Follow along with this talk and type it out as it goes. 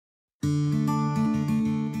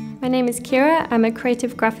My name is Keira. I'm a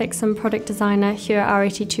creative graphics and product designer here at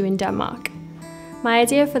R82 in Denmark. My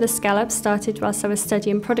idea for the scallop started whilst I was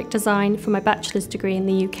studying product design for my bachelor's degree in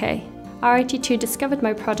the UK. R82 discovered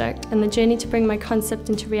my product and the journey to bring my concept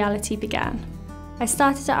into reality began. I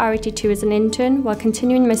started at R82 as an intern while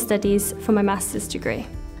continuing my studies for my master's degree.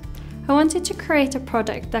 I wanted to create a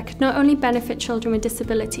product that could not only benefit children with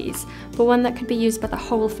disabilities, but one that could be used by the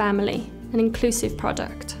whole family, an inclusive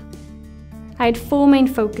product. I had 4 main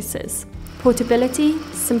focuses: portability,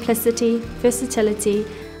 simplicity, versatility,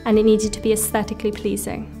 and it needed to be aesthetically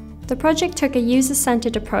pleasing. The project took a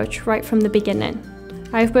user-centered approach right from the beginning.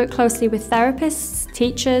 I've worked closely with therapists,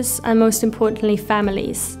 teachers, and most importantly,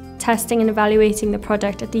 families, testing and evaluating the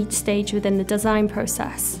product at each stage within the design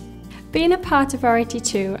process. Being a part of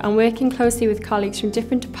R82 and working closely with colleagues from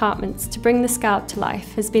different departments to bring the scallop to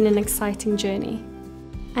life has been an exciting journey.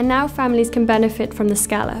 And now families can benefit from the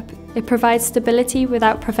scallop. It provides stability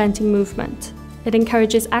without preventing movement. It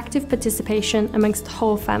encourages active participation amongst the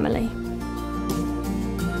whole family.